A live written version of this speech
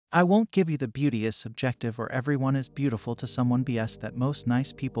I won't give you the beauty is subjective or everyone is beautiful to someone BS that most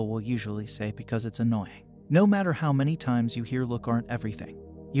nice people will usually say because it's annoying. No matter how many times you hear look aren't everything,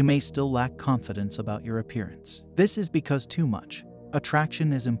 you may still lack confidence about your appearance. This is because too much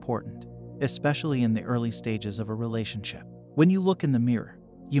attraction is important, especially in the early stages of a relationship. When you look in the mirror,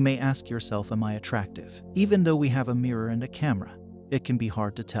 you may ask yourself, am I attractive? Even though we have a mirror and a camera, it can be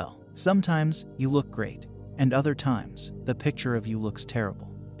hard to tell. Sometimes you look great, and other times the picture of you looks terrible.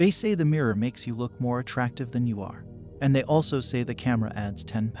 They say the mirror makes you look more attractive than you are, and they also say the camera adds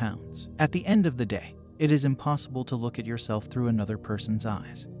 10 pounds. At the end of the day, it is impossible to look at yourself through another person's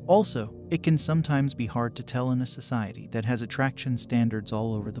eyes. Also, it can sometimes be hard to tell in a society that has attraction standards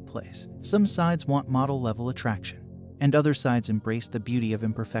all over the place. Some sides want model-level attraction, and other sides embrace the beauty of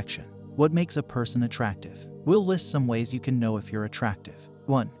imperfection. What makes a person attractive? We'll list some ways you can know if you're attractive.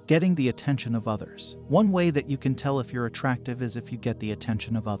 1. Getting the attention of others. One way that you can tell if you're attractive is if you get the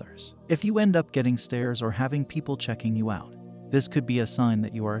attention of others. If you end up getting stares or having people checking you out, this could be a sign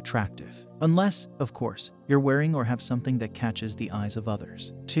that you are attractive. Unless, of course, you're wearing or have something that catches the eyes of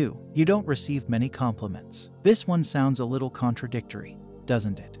others. 2. You don't receive many compliments. This one sounds a little contradictory,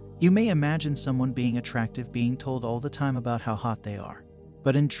 doesn't it? You may imagine someone being attractive being told all the time about how hot they are.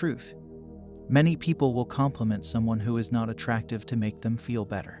 But in truth, many people will compliment someone who is not attractive to make them feel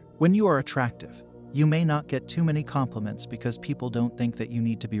better. When you are attractive, you may not get too many compliments because people don't think that you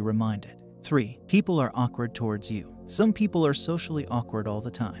need to be reminded. 3. People are awkward towards you. Some people are socially awkward all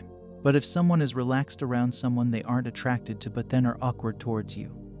the time. But if someone is relaxed around someone they aren't attracted to but then are awkward towards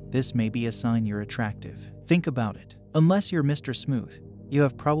you, this may be a sign you're attractive. Think about it. Unless you're Mr. Smooth, you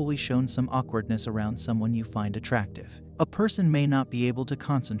have probably shown some awkwardness around someone you find attractive. A person may not be able to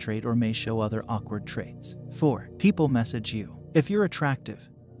concentrate or may show other awkward traits. 4. People message you. If you're attractive,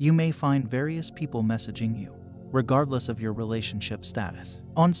 you may find various people messaging you, regardless of your relationship status.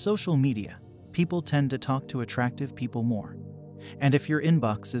 On social media, people tend to talk to attractive people more. And if your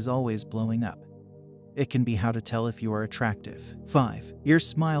inbox is always blowing up, it can be how to tell if you are attractive. 5. Your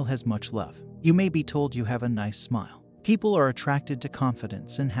smile has much love. You may be told you have a nice smile. People are attracted to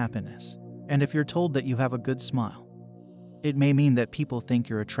confidence and happiness. And if you're told that you have a good smile, it may mean that people think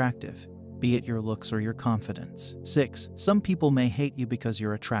you're attractive, be it your looks or your confidence. 6. Some people may hate you because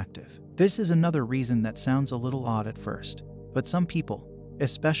you're attractive. This is another reason that sounds a little odd at first, but some people,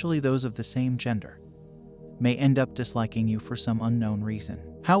 especially those of the same gender, may end up disliking you for some unknown reason.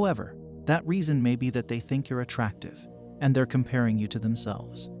 However, that reason may be that they think you're attractive, and they're comparing you to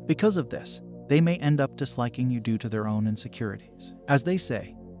themselves. Because of this, they may end up disliking you due to their own insecurities. As they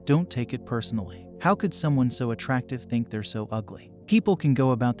say, don't take it personally. How could someone so attractive think they're so ugly? People can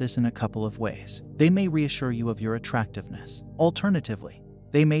go about this in a couple of ways. They may reassure you of your attractiveness. Alternatively,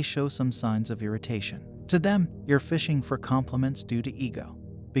 they may show some signs of irritation. To them, you're fishing for compliments due to ego,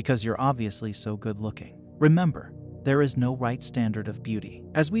 because you're obviously so good looking. Remember, there is no right standard of beauty.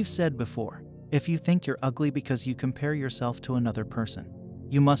 As we've said before, if you think you're ugly because you compare yourself to another person,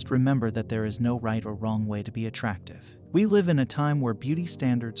 you must remember that there is no right or wrong way to be attractive. We live in a time where beauty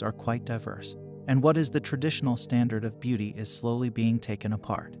standards are quite diverse, and what is the traditional standard of beauty is slowly being taken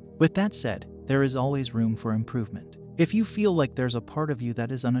apart. With that said, there is always room for improvement. If you feel like there's a part of you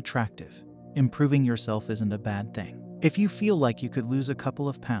that is unattractive, improving yourself isn't a bad thing. If you feel like you could lose a couple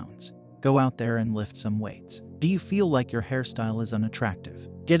of pounds, go out there and lift some weights. Do you feel like your hairstyle is unattractive?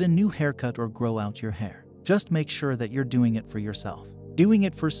 Get a new haircut or grow out your hair. Just make sure that you're doing it for yourself. Doing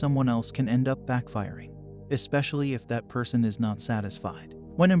it for someone else can end up backfiring, especially if that person is not satisfied.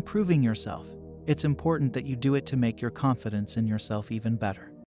 When improving yourself, it's important that you do it to make your confidence in yourself even better.